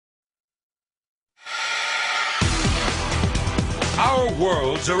Our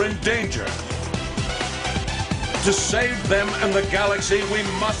worlds are in danger. To save them and the galaxy, we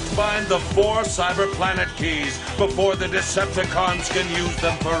must find the 4 cyber planet keys before the Decepticons can use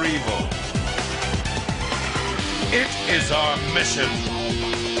them for evil. It is our mission.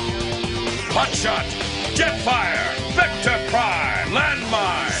 Hotshot, Jetfire, Vector Prime,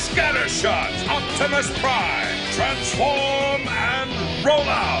 Landmine, Scattershot, Optimus Prime, transform and roll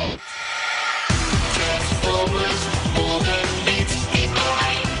out! Transformers, moving meets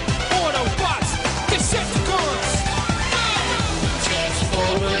eye. Autobots, Decepticons!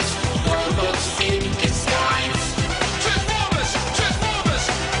 Transformers, robots in disguise. Transformers! Transformers!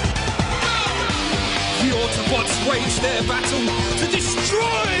 The Autobots wage their battle to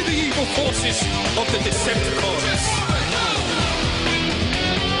destroy the evil forces of the Decepticons.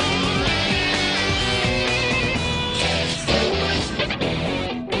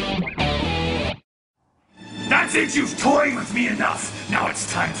 That's it, you've toyed with me enough. Now it's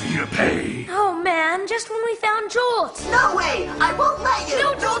time for you to pay. Oh man, just when we found Jolt. No way! I won't let you!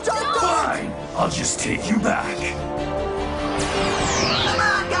 No, Jolt, don't! Fine, I'll just take you back. Come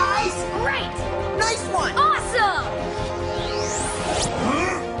on, guys! Great! Nice one! Awesome!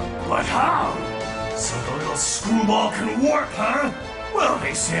 Huh? But how? So the little screwball can warp, huh? Well,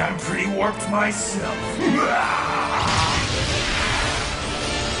 they say I'm pretty warped myself.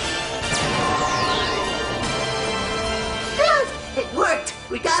 It worked!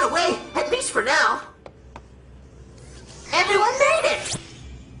 We got away, at least for now. Everyone made it!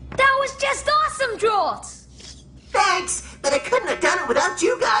 That was just awesome, Jolt! Thanks, but I couldn't have done it without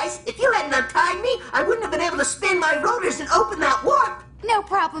you guys. If you hadn't untied me, I wouldn't have been able to spin my rotors and open that warp. No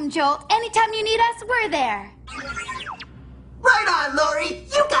problem, Jolt. Anytime you need us, we're there. Right on, Lori.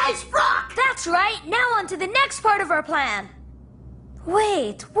 You guys rock! That's right. Now on to the next part of our plan.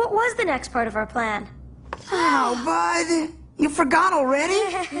 Wait, what was the next part of our plan? Oh, Bud. You forgot already?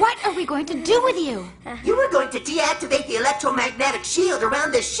 What are we going to do with you? You were going to deactivate the electromagnetic shield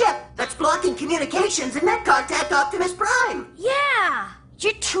around this ship that's blocking communications and net contact Optimus Prime. Yeah!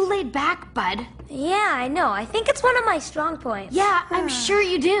 You're too laid back, Bud. Yeah, I know. I think it's one of my strong points. Yeah, I'm sure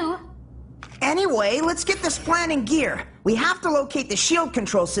you do. Anyway, let's get this plan in gear. We have to locate the shield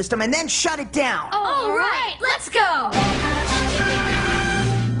control system and then shut it down. All right, let's go!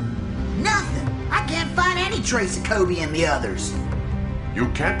 Nothing. I can't find any trace of Coby and the others. You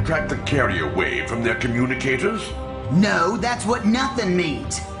can't track the carrier wave from their communicators? No, that's what nothing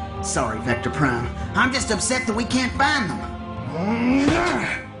means. Sorry, Vector Prime. I'm just upset that we can't find them.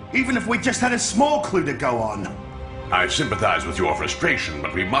 Even if we just had a small clue to go on. I sympathize with your frustration,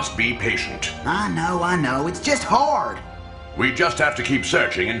 but we must be patient. I know. It's just hard. We just have to keep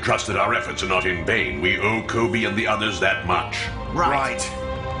searching and trust that our efforts are not in vain. We owe Coby and the others that much. Right.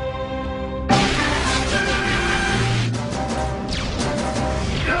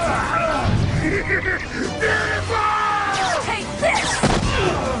 Take this!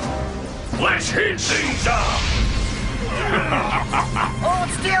 Let's hit things up! Hold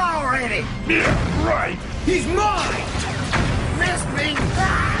still already! Yeah, right. He's mine! Missed me!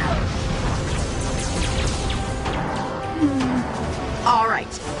 All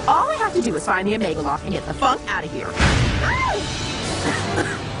right. All I have to do is find the Omega Lock and get the funk out of here.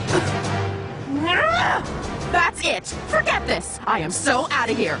 That's it. Forget this. I am so out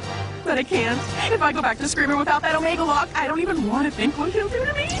of here. But I can't. If I go back to Screamer without that Omega Lock, I don't even want to think what he'll do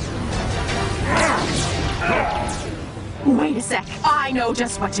to me. Wait a sec. I know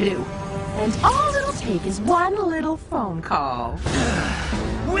just what to do. And all it'll take is one little phone call.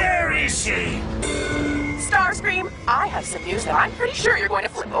 Where is she? Starscream, I have some news that I'm pretty sure you're going to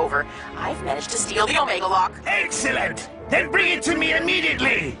flip over. I've managed to steal the Omega Lock. Excellent! Then bring it to me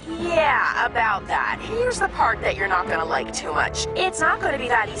immediately! Yeah, about that. Here's the part that you're not going to like too much. It's not going to be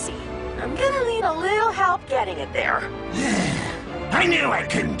that easy. I'm going to need a little help getting it there. I knew I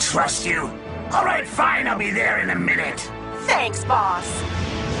couldn't trust you. All right, fine, I'll be there in a minute. Thanks, boss.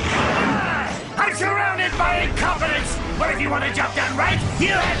 I'm surrounded by incompetence, but if you want to jump down right, you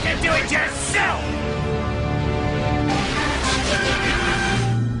have to do it yourself!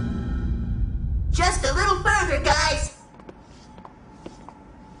 Just a little further, guys!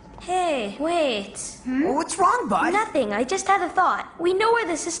 Hey, wait. What's wrong, Bud? Nothing, I just had a thought. We know where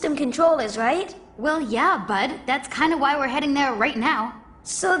the system control is, right? Well, yeah, Bud. That's kind of why we're heading there right now.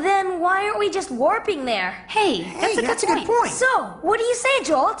 So then, why aren't we just warping there? Hey, That's a good point. So, what do you say,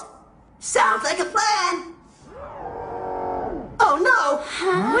 Jolt? Sounds like a plan! Oh no!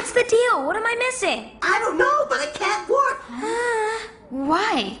 What's the deal? What am I missing? I don't know, but I can't warp!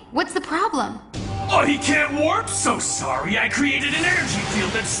 Why? What's the problem? Oh, he can't warp? So sorry. I created an energy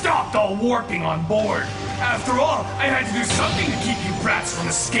field that stopped all warping on board. After all, I had to do something to keep you brats from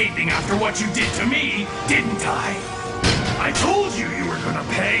escaping after what you did to me, didn't I? I told you you were gonna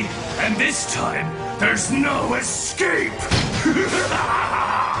pay, and this time, there's no escape!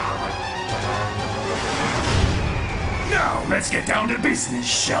 Now, let's get down to business,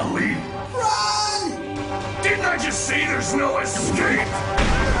 shall we? Run! Didn't I just say there's no escape?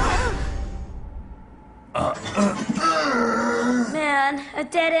 Man, a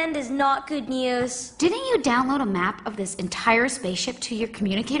dead end is not good news. Didn't you download a map of this entire spaceship to your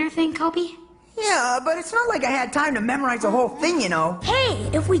communicator thing, Coby? Yeah, but it's not like I had time to memorize the whole thing, you know. Hey,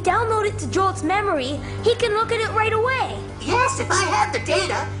 if we download it to Jolt's memory, he can look at it right away. Yes, if I have the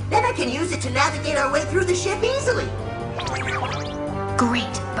data, then I can use it to navigate our way through the ship easily.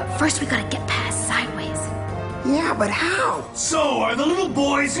 Great, but first we gotta get past sideways. Yeah, but how? So, are the little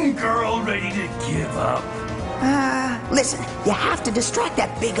boys and girl ready to give up? Listen, you have to distract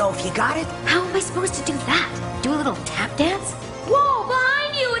that big oaf, you got it? How am I supposed to do that? Do a little tap dance? Whoa,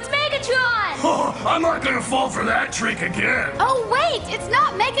 behind you, it's Megatron! Oh, I'm not gonna fall for that trick again. Oh wait, it's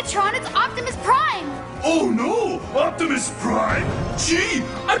not Megatron, it's Optimus Prime! Oh no, Optimus Prime! Gee,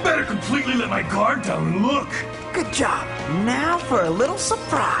 I better completely let my guard down and look. Good job. Now for a little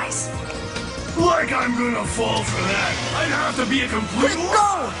surprise. Like I'm gonna fall for that. I'd have to be a complete... Quick,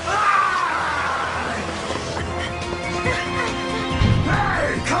 go!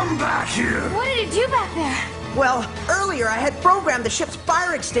 Hey, come back here! What did it do back there? Well, earlier I had programmed the ship's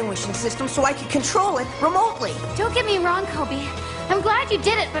fire extinguishing system so I could control it remotely. Don't get me wrong, Coby. I'm glad you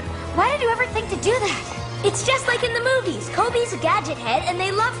did it, but why did you ever think to do that? It's just like in the movies. Coby's a gadget head, and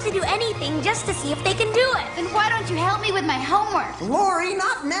they love to do anything just to see if they can do it. Then why don't you help me with my homework? Lori,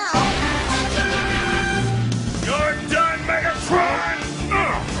 not now. You're done, Megatron!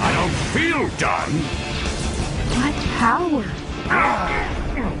 I don't feel done. What power?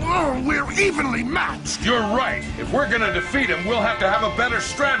 Oh, we're evenly matched. You're right. If we're gonna defeat him, we'll have to have a better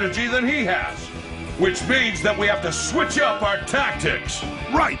strategy than he has. Which means that we have to switch up our tactics.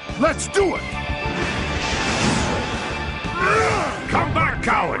 Right, let's do it. Come back,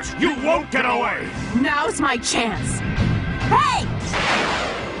 cowards! You won't get away! Now's my chance. Hey!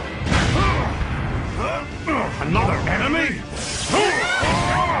 Another enemy?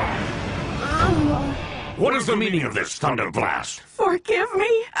 What is the meaning of this, Thunderblast? Forgive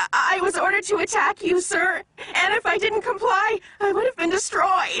me. I was ordered to attack you, sir. And if I didn't comply, I would have been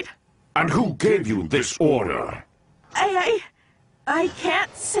destroyed. And who gave you this order? I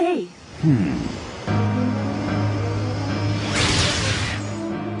can't say.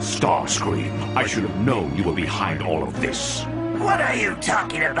 Starscream, I should have known you were behind all of this. What are you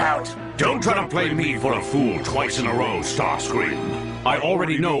talking about? Don't try to play me for a fool twice in a row, Starscream. I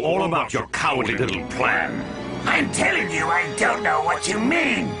already know all about your cowardly little plan. I'm telling you, I don't know what you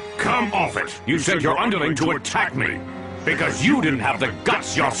mean. Come off it. You sent your underling to attack me. Because you didn't have the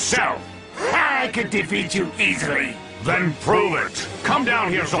guts yourself. I could defeat you easily. Then prove it. Come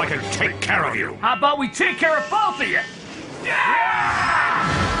down here so I can take care of you. How about we take care of both of you?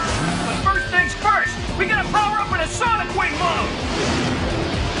 But first things first, we gotta power up in a sonic wing mode.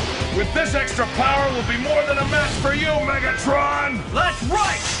 With this extra power, will be more than a match for you, Megatron! That's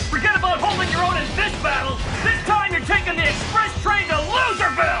right! Forget about holding your own in this battle! This time you're taking the express train to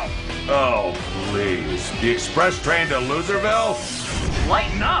Loserville! Oh, please. The express train to Loserville?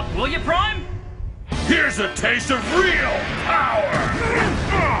 Lighten up, will you, Prime? Here's a taste of real power!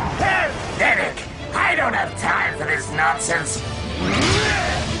 Pathetic! I don't have time for this nonsense.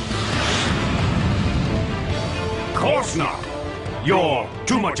 Of course not. You're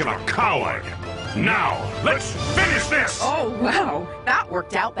too much of a coward. Now, let's finish this! Oh, wow. That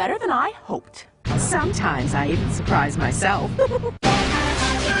worked out better than I hoped. Sometimes I even surprise myself.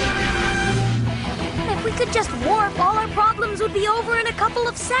 If we could just warp, all our problems would be over in a couple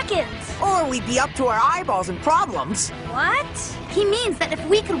of seconds. Or we'd be up to our eyeballs in problems. What? He means that if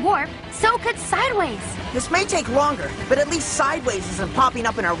we could warp, so could sideways. This may take longer, but at least sideways isn't popping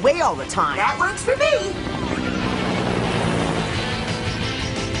up in our way all the time. That works for me.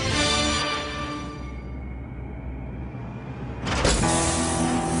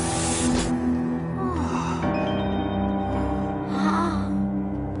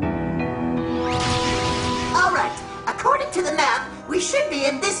 Should be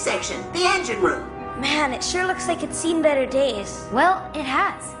in this section, the engine room. Man, it sure looks like it's seen better days. Well, it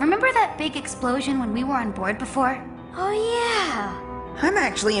has. Remember that big explosion when we were on board before? Oh, yeah. I'm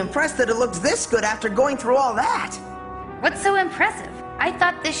actually impressed that it looks this good after going through all that. What's so impressive? I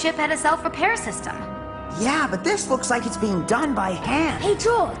thought this ship had a self-repair system. Yeah, but this looks like it's being done by hand. Hey,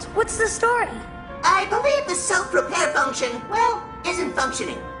 Jolt, what's the story? I believe the self-repair function, well, isn't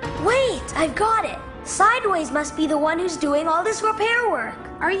functioning. Wait, I've got it. Sideways must be the one who's doing all this repair work.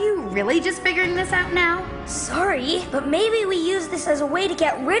 Are you really just figuring this out now? Sorry, but maybe we use this as a way to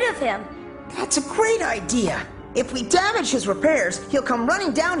get rid of him. That's a great idea. If we damage his repairs, he'll come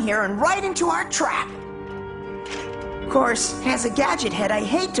running down here and right into our trap. Of course, as a gadget head, I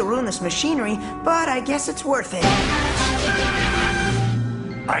hate to ruin this machinery, but I guess it's worth it.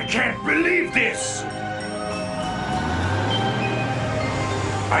 I can't believe this!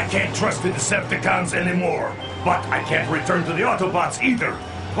 I can't trust the Decepticons anymore, but I can't return to the Autobots either.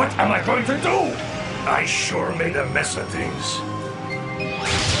 What am I going to do? I sure made a mess of things.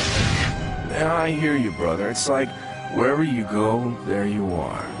 Yeah, I hear you, brother. It's like, wherever you go, there you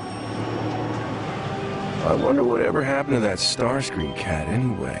are. I wonder whatever happened to that Starscream cat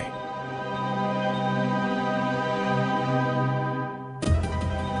anyway.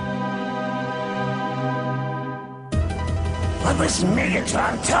 What was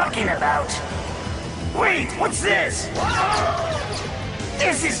Megatron talking about? Wait, what's this?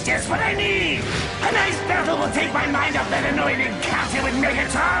 This is just what I need! A nice battle will take my mind off that annoying encounter with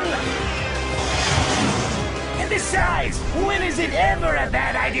Megatron! And besides, when is it ever a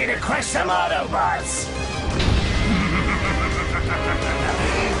bad idea to crush some Autobots?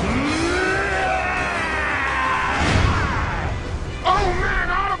 Oh man,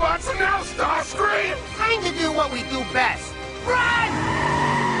 Autobots and now Starscream! Time to do what we do best. Run!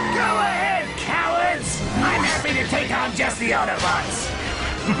 Go ahead, cowards! I'm happy to take on just the Autobots.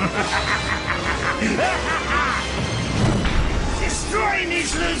 Destroying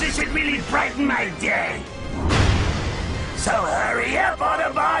these losers should really brighten my day. So hurry up,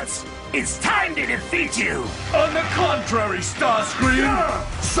 Autobots! It's time to defeat you! On the contrary,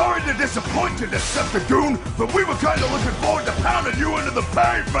 Starscream! Sorry to disappoint you, Decepticon, but we were kinda looking forward to pounding you into the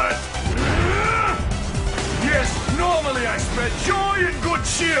pavement! Yes, normally I spread joy and good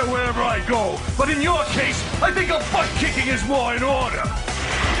cheer wherever I go, but in your case, I think a butt-kicking is more in order!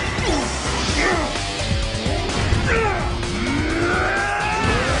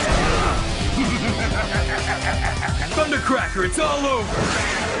 Thundercracker, it's all over!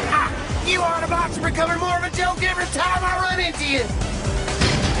 You Autobots are becoming more of a joke every time I run into you.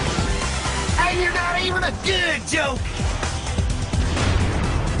 And you're not even a good joke.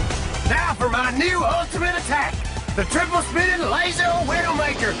 Now for my new ultimate attack, the triple spinning laser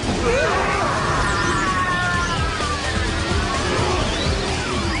Widowmaker.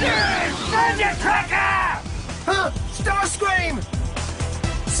 Thundercracker! Huh? Starscream!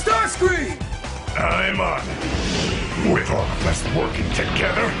 Starscream! I'm on it. With all of us working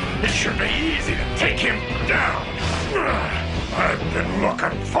together, it should be easy to take him down. I've been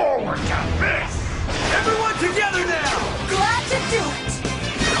looking forward to this. Everyone together now! Glad to do it!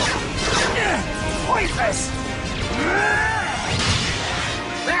 Pointless!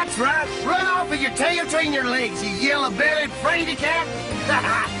 That's right! Run off with your tail between your legs, you yellow-bellied fraidy cat!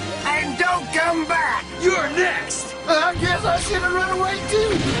 And don't come back! You're next! I guess I should have run away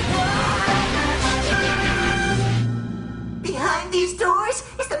too! Behind these doors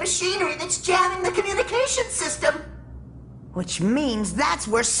is the machinery that's jamming the communication system. Which means that's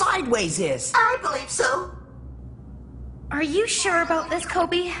where Sideways is. I believe so. Are you sure about this,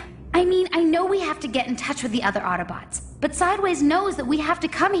 Coby? I mean, I know we have to get in touch with the other Autobots, but Sideways knows that we have to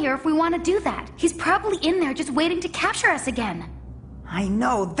come here if we want to do that. He's probably in there just waiting to capture us again. I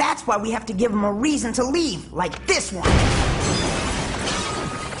know, that's why we have to give him a reason to leave, like this one.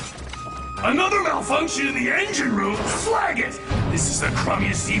 Another malfunction in the engine room? Flag it! This is the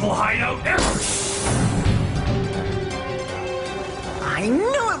crummiest evil hideout ever! I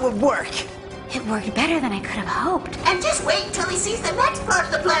knew it would work! It worked better than I could have hoped. And just wait until he sees the next part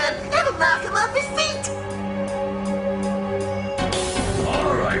of the plan. It'll knock him off his feet.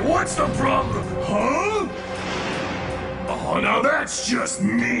 Alright, what's the problem? Huh? Oh, now that's just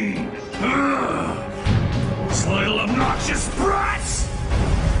mean! Ugh. Those little obnoxious brats!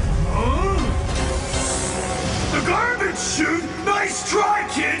 Huh? The garbage chute? Nice try,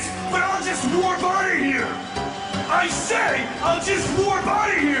 kids! But I'll just warp out of here! I say, I'll just warp out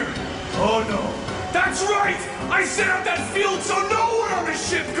of here! Oh no, that's right! I set up that field so no one on the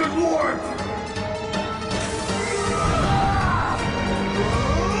ship could warp!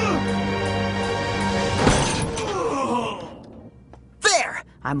 There!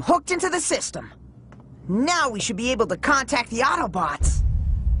 I'm hooked into the system. Now we should be able to contact the Autobots.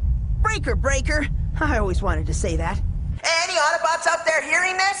 Breaker! I always wanted to say that. Any Autobots out there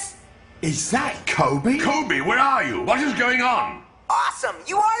hearing this? Is that Coby? Coby, where are you? What is going on? Awesome!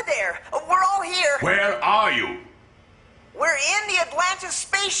 You are there! We're all here! Where are you? We're in the Atlantis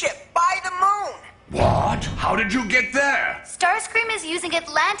spaceship, by the moon! What? How did you get there? Starscream is using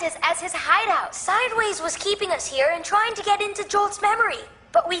Atlantis as his hideout. Sideways was keeping us here and trying to get into Jolt's memory,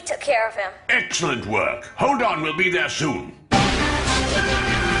 but we took care of him. Excellent work. Hold on, we'll be there soon.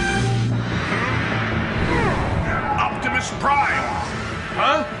 Optimus Prime!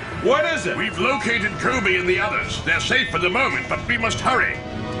 Huh? What is it? We've located Coby and the others. They're safe for the moment, but we must hurry.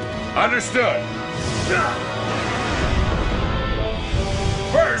 Understood.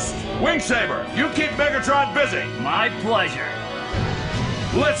 First, Wingsaber, you keep Megatron busy. My pleasure.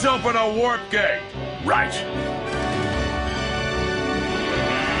 Let's open a warp gate. Right.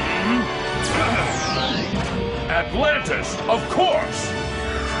 Atlantis, of course.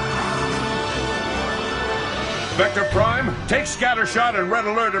 Vector Prime, take Scattershot and Red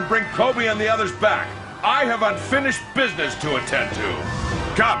Alert and bring Coby and the others back. I have unfinished business to attend to.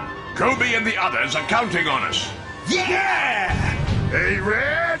 Come, Coby and the others are counting on us. Yeah! Hey,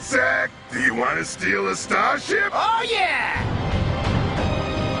 Ransack, do you want to steal a starship? Oh, yeah!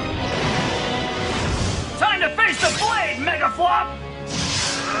 Time to face the blade, Megaflop!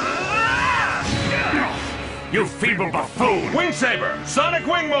 You feeble buffoon! Wingsaber, Sonic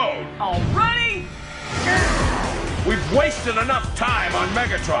Wing Mode! Already? We've wasted enough time on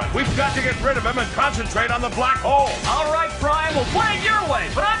Megatron. We've got to get rid of him and concentrate on the black hole. All right, Prime, we'll play it your way,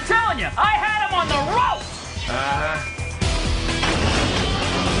 but I'm telling you, I had him on the ropes!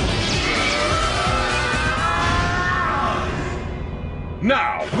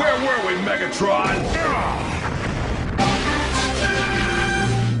 Now, where were we, Megatron?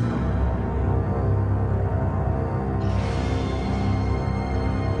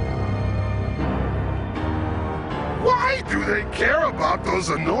 Why do they care about those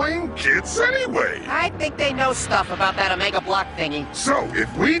annoying kids anyway? I think they know stuff about that Omega Block thingy. So,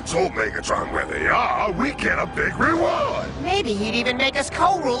 if we told Megatron where they are, we get a big reward. Maybe he'd even make us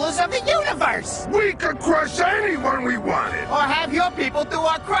co-rulers of the universe. We could crush anyone we wanted. Or have your people do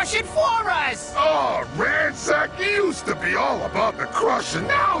our crushing for us. Oh, Ransack, you used to be all about the crushing.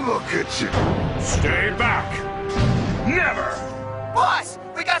 Now look at you. Stay back. Never. Boss,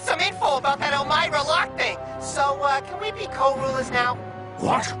 we got some info about that Elmira lock thing. So, can we be co-rulers now?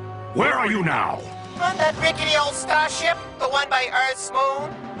 What? Where are you now? On that rickety old starship, the one by Earth's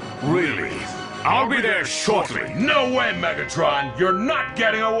moon. Really? I'll be there shortly. No way, Megatron. You're not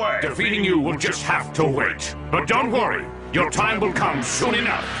getting away. Defeating you will just have to wait. But don't worry. Your time will come soon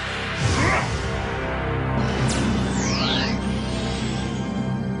enough.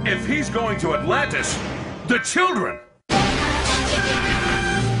 If he's going to Atlantis, the children...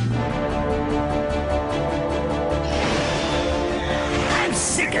 I'm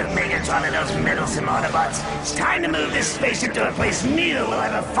sick of Megatron and those meddlesome Autobots. It's time to move this spaceship to a place neither will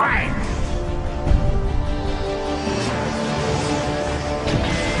ever find.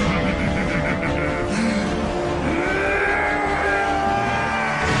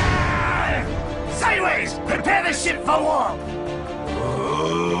 Sideways! Prepare the ship for warp!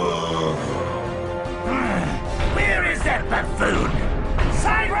 Where is that buffoon?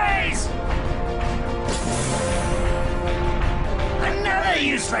 Sideways! Another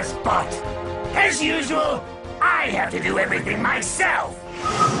useless bot. As usual, I have to do everything myself.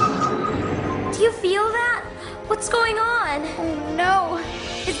 Do you feel that? What's going on? Oh no.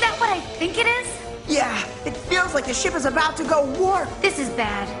 Is that what I think it is? Yeah, it feels like the ship is about to go warp. This is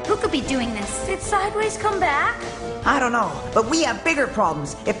bad. Who could be doing this? Did Sideways come back? I don't know, but we have bigger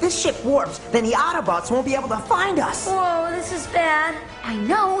problems. If this ship warps, then the Autobots won't be able to find us. Whoa, this is bad. I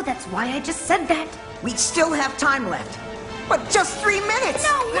know, that's why I just said that. We still have time left. But just 3 minutes!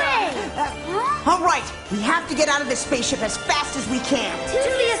 No way! All right, we have to get out of this spaceship as fast as we can. To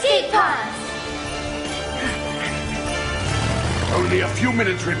the escape pods! Only a few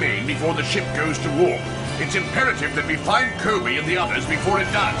minutes remain before the ship goes to warp. It's imperative that we find Coby and the others before it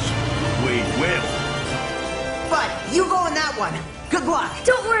does. We will. But you go in that one. Good luck.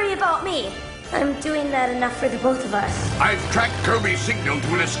 Don't worry about me. I'm doing that enough for the both of us. I've tracked Coby's signal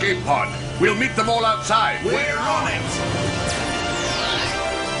to an escape pod. We'll meet them all outside. We're on it!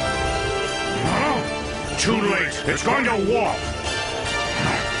 Too late. It's going to warp.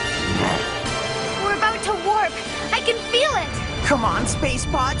 We're about to warp. I can feel it. Come on, space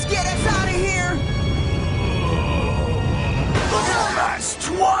pods, get us out of here! That's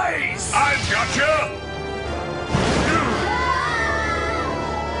twice! I've got you!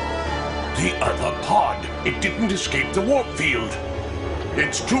 The other pod. It didn't escape the warp field.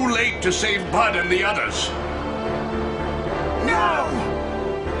 It's too late to save Bud and the others. No!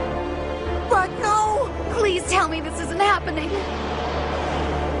 But no! Please tell me this isn't happening.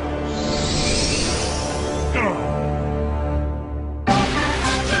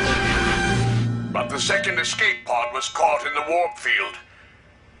 But second escape pod was caught in the warp field.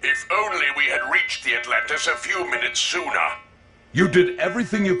 If only we had reached the Atlantis a few minutes sooner. You did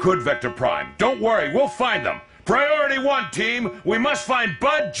everything you could, Vector Prime. Don't worry, we'll find them. Priority 1, team. We must find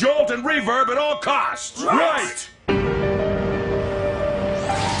Bud, Jolt, and Reverb at all costs. Right!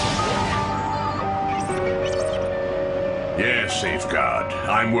 Yes, Safeguard.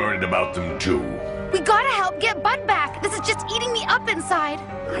 I'm worried about them too. We gotta help get Bud back. This is just eating me up inside.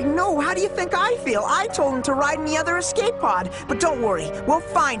 I know. How do you think I feel? I told him to ride in the other escape pod. But don't worry. We'll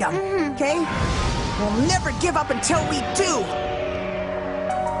find him. Okay? We'll never give up until we do.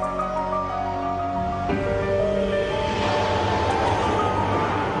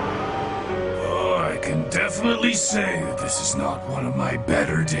 Oh, I can definitely say that this is not one of my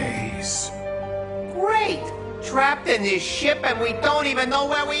better days. Great! Trapped in this ship and we don't even know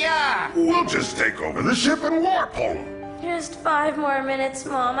where we are! We'll just take over the ship and warp home. Just 5 more minutes,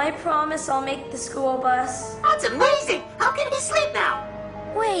 Mom. I promise I'll make the school bus. That's amazing! How can he sleep now?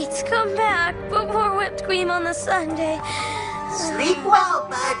 Wait, come back. Put more whipped cream on the sundae. Sleep well,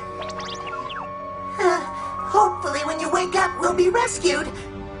 Bud. Hopefully when you wake up, we'll be rescued.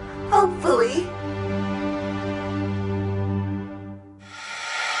 Hopefully.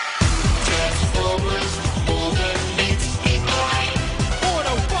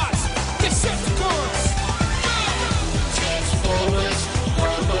 Autobots, Decepticons! Transformers,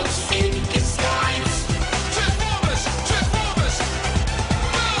 robots in disguise. Transformers!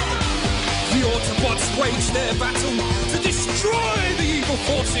 The Autobots wage their battle to destroy the evil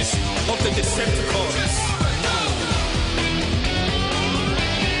forces of the Decepticons.